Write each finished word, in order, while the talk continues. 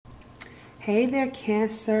Hey there,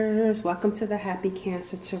 Cancers. Welcome to the Happy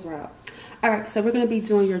Cancer Tarot. All right, so we're going to be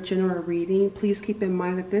doing your general reading. Please keep in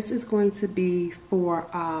mind that this is going to be for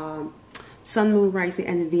Sun, Moon, Rising,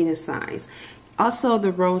 and Venus signs. Also,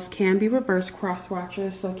 the roles can be reverse cross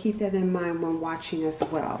watchers, so keep that in mind when watching as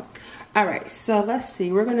well. All right, so let's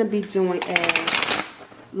see. We're going to be doing a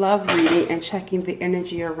love reading and checking the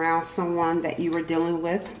energy around someone that you were dealing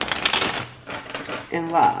with in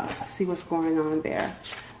love. See what's going on there.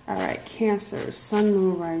 All right, Cancer, Sun,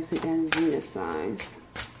 Moon, Rising, and Venus signs.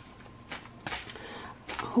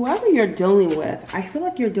 Whoever you're dealing with, I feel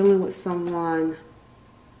like you're dealing with someone,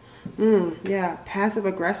 yeah,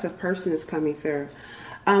 passive-aggressive person is coming through.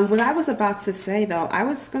 What I was about to say, though, I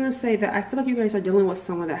was going to say that I feel like you guys are dealing with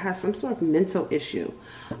someone that has some sort of mental issue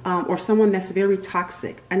or someone that's very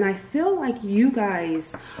toxic. And I feel like you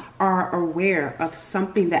guys are aware of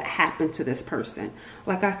something that happened to this person.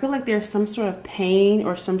 Like, I feel like there's some sort of pain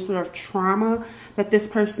or some sort of trauma that this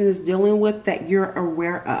person is dealing with that you're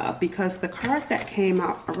aware of, because the card that came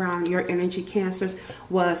out around your energy, Cancers,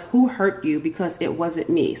 was who hurt you, because it wasn't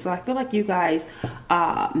me. So I feel like you guys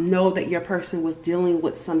know that your person was dealing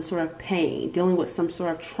with some sort of pain, dealing with some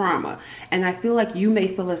sort of trauma. And I feel like you may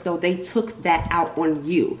feel as though they took that out on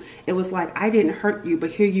you. It was like, I didn't hurt you,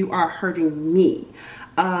 but here you are hurting me.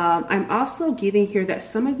 I'm also getting here that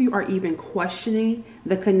some of you are even questioning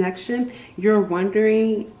the connection. You're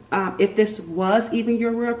wondering if this was even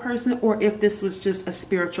your real person, or if this was just a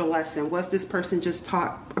spiritual lesson. Was this person just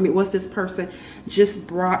taught, was this person just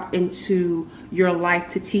brought into your life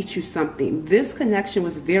to teach you something? This connection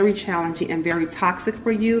was very challenging and very toxic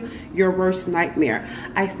for you, your worst nightmare.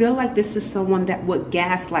 I feel like this is someone that would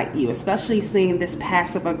gaslight you, especially seeing this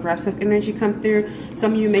passive aggressive energy come through.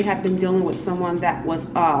 Some of you may have been dealing with someone that was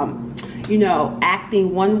you know,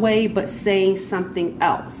 acting one way but saying something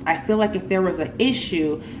else. I feel like if there was an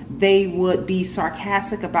issue, they would be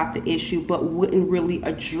sarcastic about the issue but wouldn't really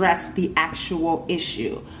address the actual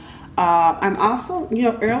issue. I'm also, you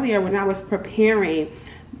know, earlier when I was preparing,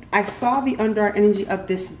 I saw the under energy of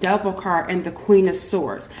this Devil card and the Queen of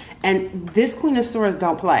Swords. And this Queen of Swords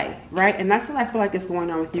don't play, right? And that's what I feel like is going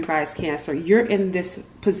on with you guys, Cancer. You're in this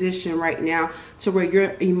position right now to where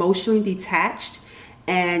you're emotionally detached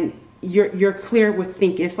and you're clear with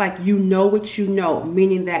thinking. It's like you know what you know,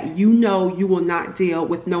 meaning that you know you will not deal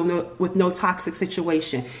with no toxic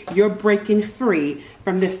situation. You're breaking free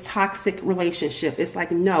from this toxic relationship. It's like,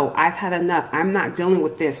 no, I've had enough. I'm not dealing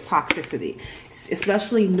with this toxicity.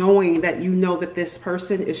 Especially knowing that you know that this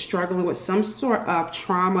person is struggling with some sort of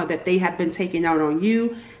trauma that they have been taking out on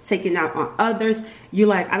you, taking out on others. You're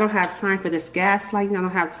like, I don't have time for this gaslighting. I don't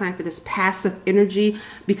have time for this passive energy.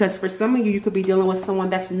 Because for some of you, you could be dealing with someone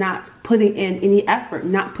that's not putting in any effort,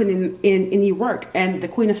 not putting in any work. And the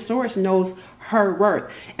Queen of Swords knows her worth.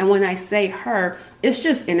 And when I say her, it's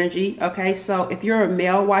just energy, okay? So if you're a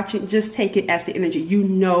male watching, just take it as the energy. You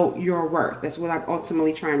know your worth. That's what I'm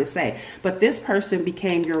ultimately trying to say. But this person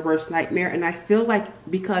became your worst nightmare. And I feel like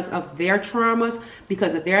because of their traumas,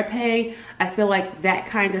 because of their pain, I feel like that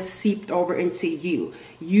kind of seeped over into you.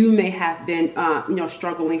 You may have been, you know,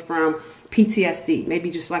 struggling from PTSD,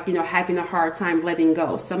 maybe just like, you know, having a hard time letting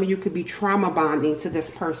go. Some of you could be trauma bonding to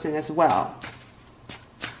this person as well.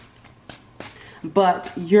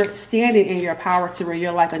 But you're standing in your power to where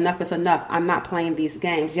you're like, enough is enough. I'm not playing these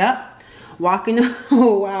games. Yep. Walking.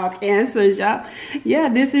 Oh, wow. Cancers. Yep. Yeah,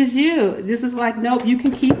 this is you. This is like, nope, you can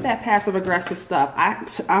keep that passive aggressive stuff.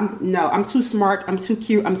 I'm too smart. I'm too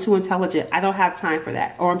cute. I'm too intelligent. I don't have time for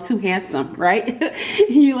that. Or I'm too handsome, right?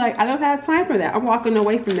 You're like, I don't have time for that. I'm walking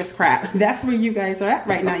away from this crap. That's where you guys are at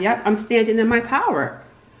right now. Yep. I'm standing in my power.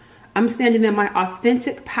 I'm standing in my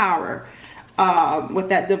authentic power. With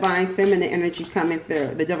that divine feminine energy coming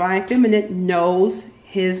through. The divine feminine knows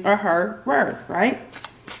his or her worth, right?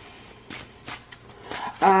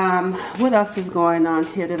 What else is going on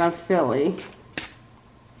here that I'm feeling?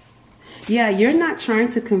 Yeah, you're not trying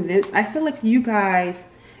to convince. I feel like you guys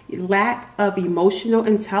lack of emotional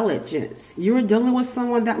intelligence. You were dealing with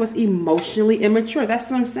someone that was emotionally immature.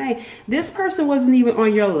 That's what I'm saying. This person wasn't even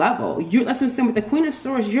on your level. That's what I'm saying. With the Queen of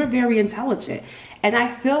Swords, you're very intelligent. And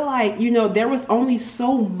I feel like, you know, there was only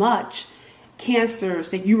so much, Cancers,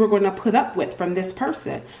 that you were going to put up with from this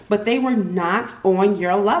person. But they were not on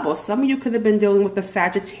your level. Some of you could have been dealing with a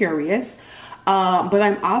Sagittarius. But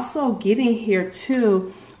I'm also getting here,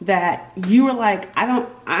 too, that you were like,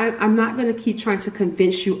 I'm not going to keep trying to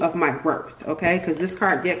convince you of my worth, okay? Because this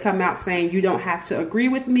card did come out saying you don't have to agree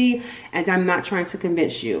with me, and I'm not trying to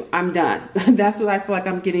convince you. I'm done. That's what I feel like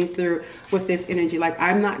I'm getting through with this energy. Like,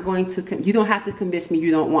 I'm not going to, you don't have to convince me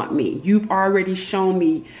you don't want me. You've already shown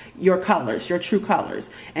me your colors, your true colors.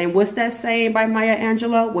 And what's that saying by Maya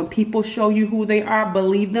Angelou? When people show you who they are,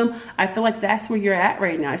 believe them. I feel like that's where you're at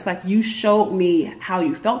right now. It's like you showed me how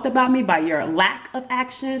you felt about me by your lack of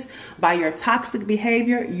actions, by your toxic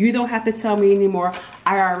behavior. You don't have to tell me anymore.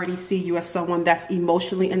 I already see you as someone that's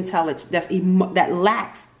emotionally intelligent, that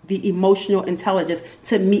lacks the emotional intelligence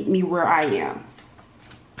to meet me where I am.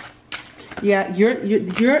 Yeah,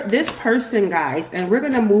 you're this person, guys, and we're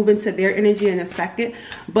going to move into their energy in a second.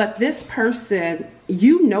 But this person,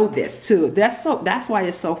 you know this too. That's why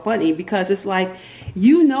it's so funny, because it's like,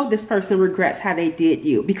 you know, this person regrets how they did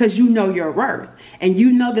you because you know your worth, and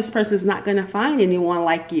you know this person is not going to find anyone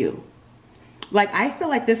like you. Like, I feel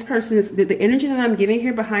like this person is, the energy that I'm getting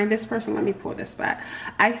here behind this person, let me pull this back.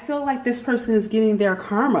 I feel like this person is getting their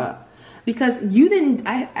karma because you didn't,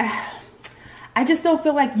 I just don't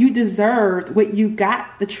feel like you deserved what you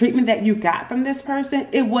got, the treatment that you got from this person.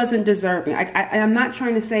 It wasn't deserving. I'm not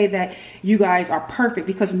trying to say that you guys are perfect,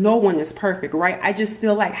 because no one is perfect, right? I just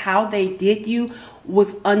feel like how they did you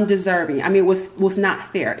was undeserving. I mean, was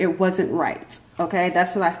not fair. It wasn't right. Okay,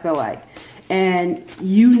 that's what I feel like. And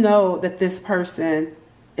you know that this person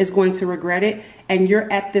is going to regret it, and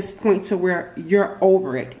you're at this point to where you're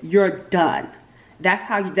over it. You're done. That's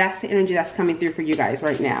the energy that's coming through for you guys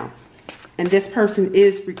right now. And this person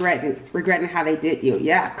is regretting how they did you.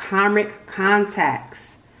 Yeah, karmic contacts.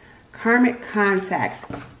 Karmic contacts.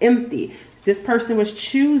 Empty. This person was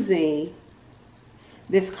choosing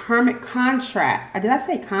this karmic contract. Did I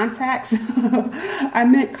say contacts? I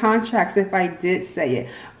meant contracts if I did say it.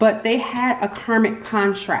 But they had a karmic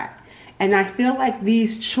contract. And I feel like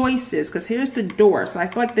these choices, because here's the door. So I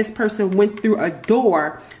feel like this person went through a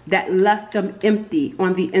door that left them empty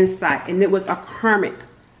on the inside. And it was a karmic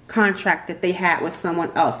contract that they had with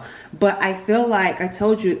someone else. But I feel like I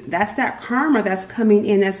told you, that's that karma that's coming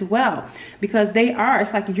in as well, because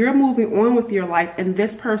it's like you're moving on with your life, and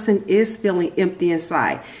this person is feeling empty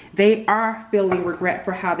inside. They are feeling regret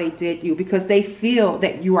for how they did you, because they feel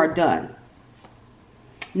that you are done.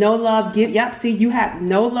 No love give. Yep, see, you have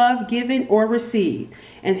no love given or received.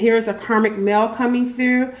 And here's a karmic male coming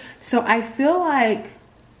through. So I feel like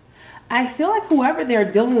whoever they're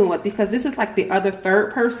dealing with, because this is like the other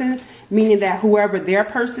third person, meaning that whoever their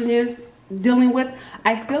person is dealing with,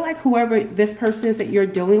 I feel like whoever this person is that you're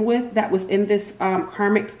dealing with that was in this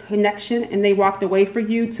karmic connection, and they walked away for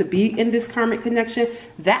you to be in this karmic connection,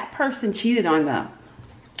 that person cheated on them.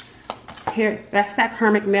 Here, that's that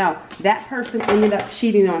karmic male. That person ended up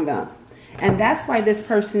cheating on them. And that's why this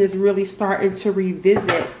person is really starting to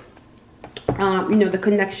revisit the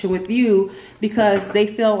connection with you, because they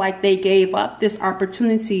feel like they gave up this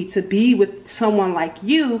opportunity to be with someone like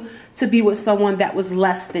you, to be with someone that was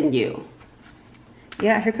less than you.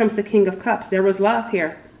 Yeah, here comes the King of Cups. There was love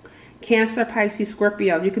here. Cancer, Pisces,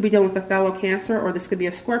 Scorpio. You could be dealing with a fellow Cancer, or this could be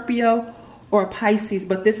a Scorpio or a Pisces,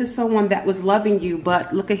 but this is someone that was loving you,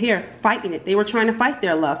 but look at here, fighting it. They were trying to fight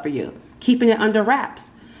their love for you, keeping it under wraps.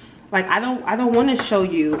 Like, I don't want to show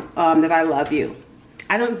you that I love you.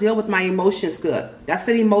 I don't deal with my emotions good. That's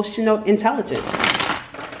an emotional intelligence.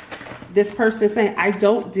 This person is saying, I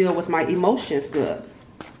don't deal with my emotions good.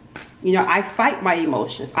 You know, I fight my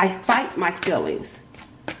emotions. I fight my feelings.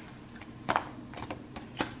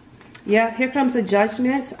 Yeah, here comes a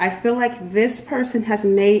judgment. I feel like this person has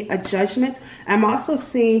made a judgment. I'm also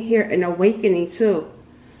seeing here an awakening too.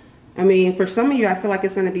 I mean, for some of you, I feel like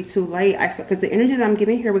it's going to be too late. Because the energy that I'm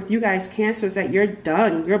getting here with you guys, Cancer, is that you're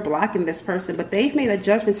done. You're blocking this person. But they've made a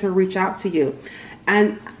judgment to reach out to you.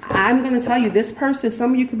 And I'm going to tell you, this person,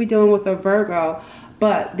 some of you could be dealing with a Virgo.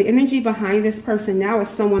 But the energy behind this person now is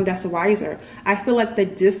someone that's wiser. I feel like the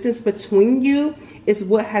distance between you is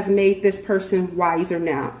what has made this person wiser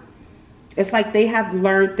now. It's like they have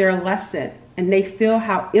learned their lesson. And they feel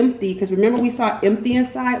how empty, because remember we saw empty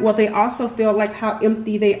inside? Well, they also feel like how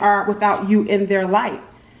empty they are without you in their life.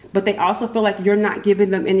 But they also feel like you're not giving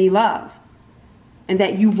them any love, and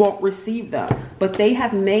that you won't receive them. But they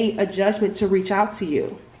have made a judgment to reach out to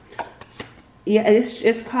you. Yeah,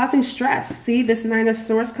 it's causing stress. See this Nine of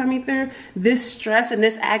Swords coming through? This stress and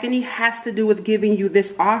this agony has to do with giving you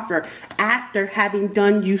this offer after having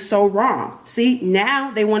done you so wrong. See,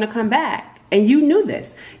 now they want to come back. And you knew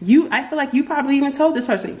this. I feel like you probably even told this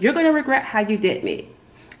person, you're going to regret how you did me.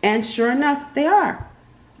 And sure enough, they are.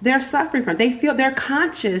 They're suffering from it. They feel their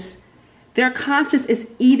conscience is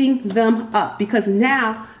eating them up, because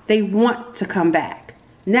now they want to come back.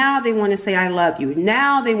 Now they want to say, I love you.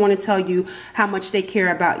 Now they want to tell you how much they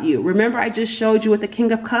care about you. Remember, I just showed you with the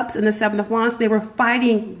King of Cups and the Seven of Wands, they were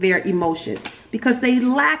fighting their emotions because they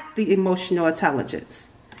lacked the emotional intelligence.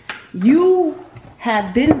 You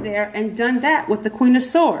have been there and done that with the Queen of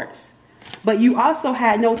Swords. But you also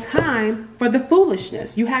had no time for the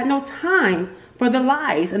foolishness. You had no time for the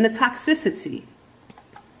lies and the toxicity.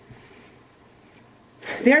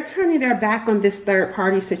 They're turning their back on this third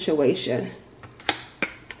party situation.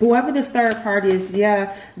 Whoever this third party is,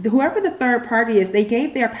 yeah, whoever the third party is, they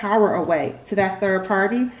gave their power away to that third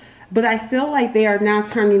party. But I feel like they are now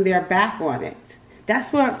turning their back on it.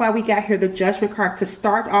 That's why we got here. The Judgment card to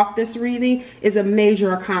start off this reading is a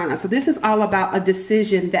major arcana. So this is all about a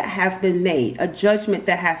decision that has been made, a judgment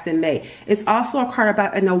that has been made. It's also a card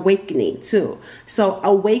about an awakening too. So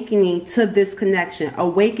awakening to this connection,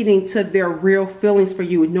 awakening to their real feelings for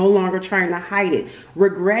you, no longer trying to hide it,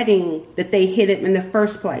 regretting that they hid it in the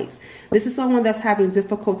first place. This is someone that's having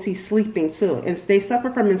difficulty sleeping too, and they suffer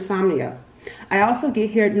from insomnia. I also get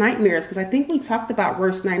here nightmares, because I think we talked about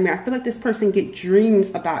worst nightmare. I feel like this person get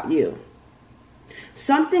dreams about you.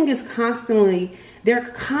 Something is they're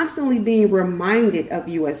constantly being reminded of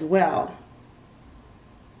you as well.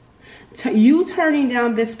 You turning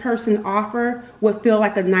down this person's offer would feel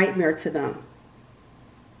like a nightmare to them.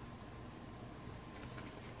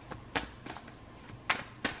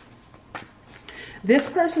 This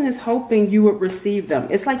person is hoping you would receive them.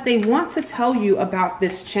 It's like they want to tell you about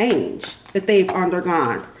this change that they've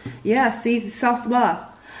undergone. Yeah, see, self-love.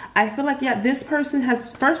 I feel like, yeah, this person has,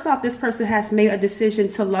 first off, this person has made a decision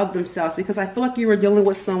to love themselves, because I feel like you were dealing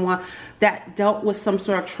with someone that dealt with some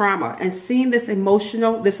sort of trauma, and seeing this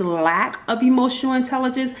lack of emotional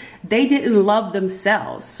intelligence, they didn't love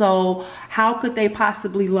themselves. So how could they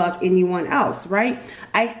possibly love anyone else, right?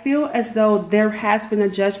 I feel as though there has been a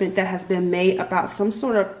judgment that has been made about some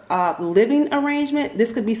sort of living arrangement.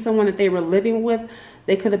 This could be someone that they were living with.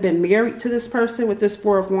 They could have been married to this person with this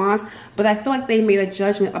Four of Wands, but I feel like they made a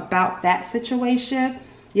judgment about that situation.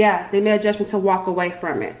 Yeah, they made a judgment to walk away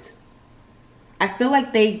from it. I feel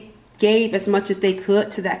like they gave as much as they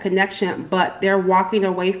could to that connection, but they're walking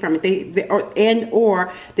away from it.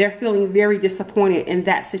 Or they're feeling very disappointed in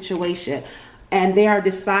that situation, and they are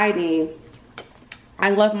deciding, I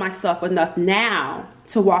love myself enough now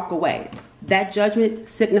to walk away. That judgment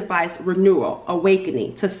signifies renewal,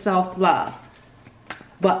 awakening to self-love,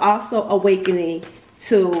 but also awakening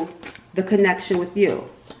to the connection with you.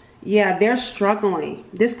 Yeah, they're struggling.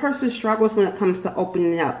 This person struggles when it comes to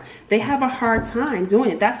opening up. They have a hard time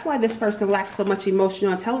doing it. That's why this person lacks so much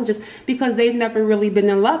emotional intelligence, because they've never really been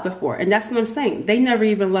in love before. And that's what I'm saying. They never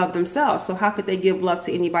even loved themselves. So how could they give love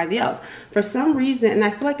to anybody else? For some reason, and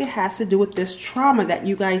I feel like it has to do with this trauma that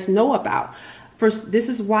you guys know about. This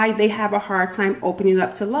is why they have a hard time opening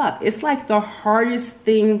up to love. It's like the hardest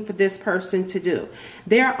thing for this person to do.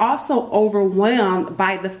 They're also overwhelmed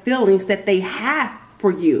by the feelings that they have for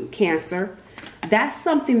you, Cancer. That's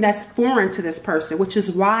something that's foreign to this person, which is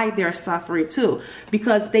why they're suffering too,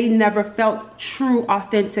 because they never felt true,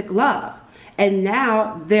 authentic love. And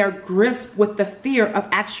now they're gripped with the fear of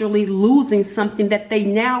actually losing something that they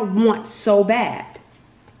now want so bad.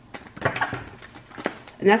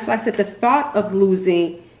 And that's why I said the thought of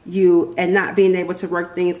losing you and not being able to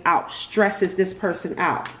work things out stresses this person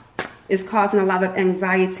out. It's causing a lot of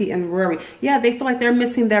anxiety and worry. Yeah, they feel like they're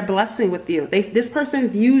missing their blessing with you. This person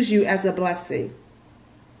views you as a blessing.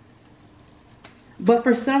 But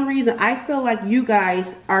for some reason, I feel like you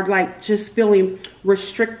guys are like just feeling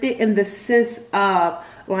restricted in the sense of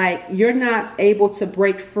like you're not able to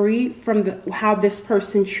break free from how this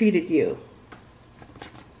person treated you.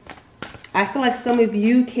 I feel like some of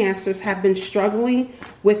you, Cancers, have been struggling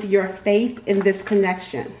with your faith in this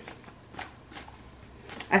connection.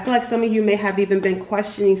 I feel like some of you may have even been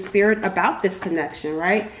questioning spirit about this connection,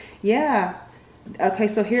 right? Yeah. Okay,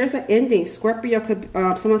 so here's an ending. Scorpio could,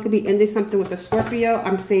 someone could be ending something with a Scorpio.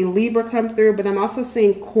 I'm seeing Libra come through, but I'm also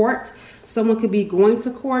seeing court. Someone could be going to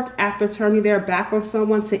court after turning their back on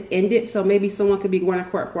someone to end it. So maybe someone could be going to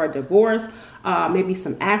court for a divorce, maybe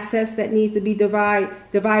some assets that need to be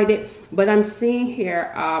divided. But I'm seeing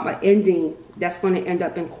here an ending that's going to end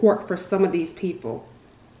up in court for some of these people.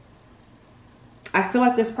 I feel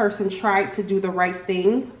like this person tried to do the right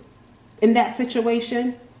thing in that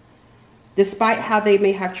situation. Despite how they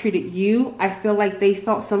may have treated you, I feel like they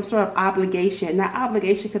felt some sort of obligation. And that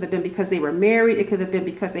obligation could have been because they were married. It could have been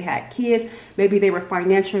because they had kids. Maybe they were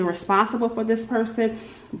financially responsible for this person.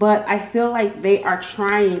 But I feel like they are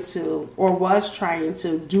trying to, or was trying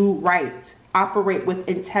to, do right operate with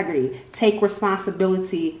integrity, take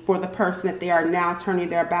responsibility for the person that they are now turning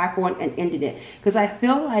their back on and ending it. Because I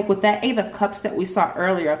feel like with that 8 of Cups that we saw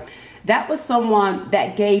earlier, that was someone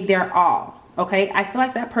that gave their all. Okay, I feel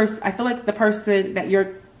like that person, I feel like the person that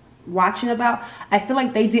you're watching about, I feel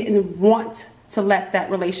like they didn't want to let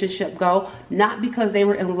that relationship go, not because they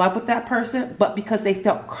were in love with that person, but because they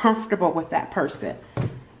felt comfortable with that person.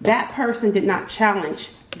 That person did not challenge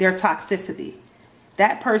their toxicity.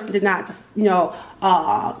 That person did not,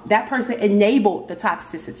 that person enabled the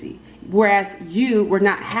toxicity, whereas you were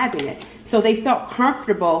not having it. So they felt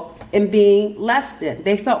comfortable in being less than.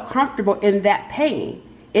 They felt comfortable in that pain,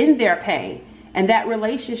 in their pain. And that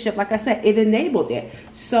relationship, like I said, it enabled it.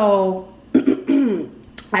 So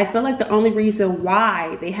I feel like the only reason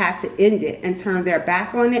why they had to end it and turn their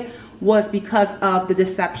back on it was because of the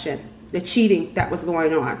deception, the cheating that was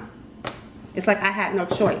going on. It's like I had no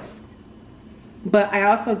choice. But I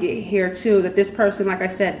also get here too that this person, like I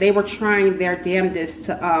said, they were trying their damnedest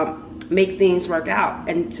to make things work out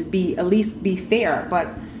and to be, at least be fair. But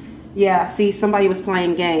yeah, see, somebody was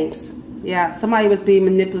playing games. Yeah, somebody was being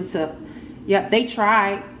manipulative. Yep, they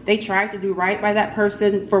tried. They tried to do right by that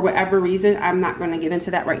person for whatever reason. I'm not going to get into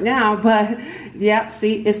that right now, but yep,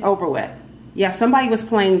 see, it's over with. Yeah, somebody was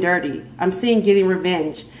playing dirty. I'm seeing getting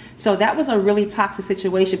revenge. So that was a really toxic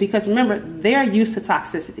situation because remember, they're used to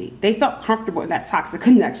toxicity. They felt comfortable in that toxic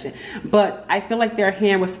connection. But I feel like their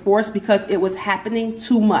hand was forced because it was happening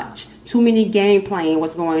too much. Too many game playing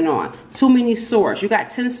was going on. Too many swords. You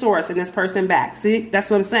got 10 swords in this person back. See,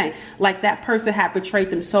 that's what I'm saying. Like that person had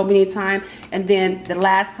betrayed them so many times. And then the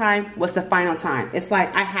last time was the final time. It's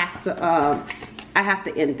like, I have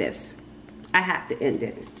to end this. I have to end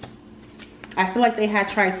it. I feel like they had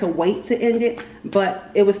tried to wait to end it,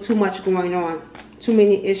 but it was too much going on, too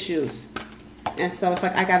many issues. And so it's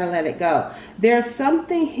like, I gotta let it go. There's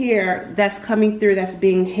something here that's coming through that's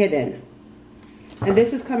being hidden. And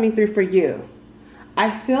this is coming through for you.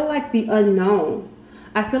 I feel like the unknown.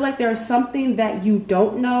 I feel like there's something that you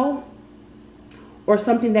don't know, or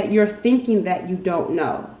something that you're thinking that you don't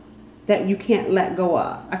know, that you can't let go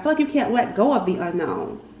of. I feel like you can't let go of the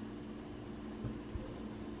unknown.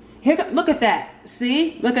 Here, look at that.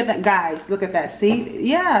 See? Look at that, guys. Look at that. See?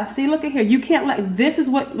 Yeah. See, look at here. You can't let, this is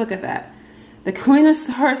what, look at that. The Queen of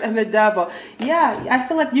Swords and the Devil. Yeah, I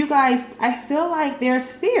feel like you guys, I feel like there's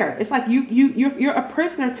fear. It's like you're a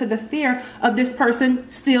prisoner to the fear of this person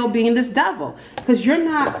still being this devil. Because you're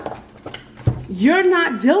not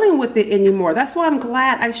dealing with it anymore. That's why I'm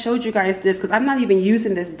glad I showed you guys this, because I'm not even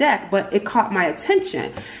using this deck, but it caught my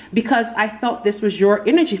attention because I felt this was your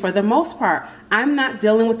energy for the most part. I'm not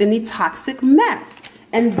dealing with any toxic mess.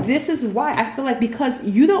 And this is why I feel like, because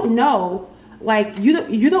you don't know, like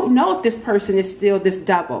you don't know if this person is still this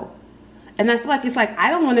devil. And I feel like it's like, I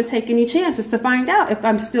don't want to take any chances to find out if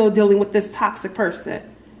I'm still dealing with this toxic person.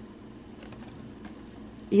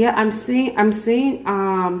 Yeah, I'm seeing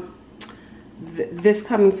this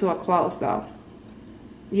coming to a close though.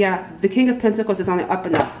 Yeah, the King of Pentacles is on the up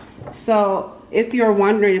and up. So if you're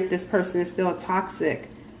wondering if this person is still toxic,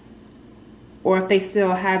 or if they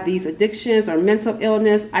still have these addictions or mental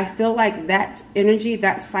illness, I feel like that energy,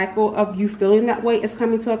 that cycle of you feeling that way is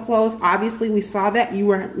coming to a close. Obviously, we saw that you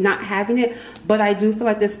were not having it, but I do feel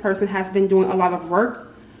like this person has been doing a lot of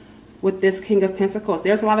work with this King of Pentacles.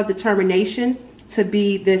 There's a lot of determination to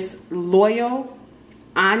be this loyal,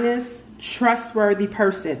 honest, trustworthy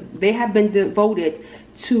person. They have been devoted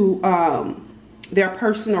to their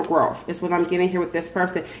personal growth is what I'm getting here with this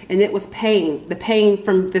person. And it was pain, the pain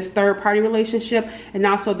from this third party relationship, and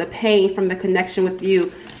also the pain from the connection with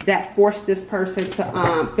you that forced this person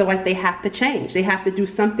to feel like they have to change. They have to do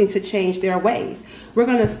something to change their ways. We're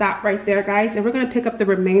going to stop right there, guys, and we're going to pick up the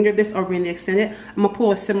remainder of this over in the extended. I'm going to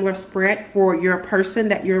pull a similar spread for your person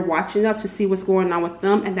that you're watching up to see what's going on with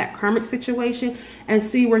them and that karmic situation, and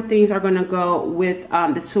see where things are going to go with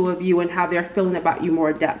the two of you and how they're feeling about you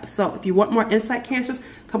more in depth. So if you want more insight, Cancers,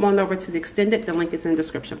 come on over to the extended. The link is in the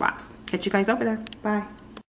description box. Catch you guys over there. Bye.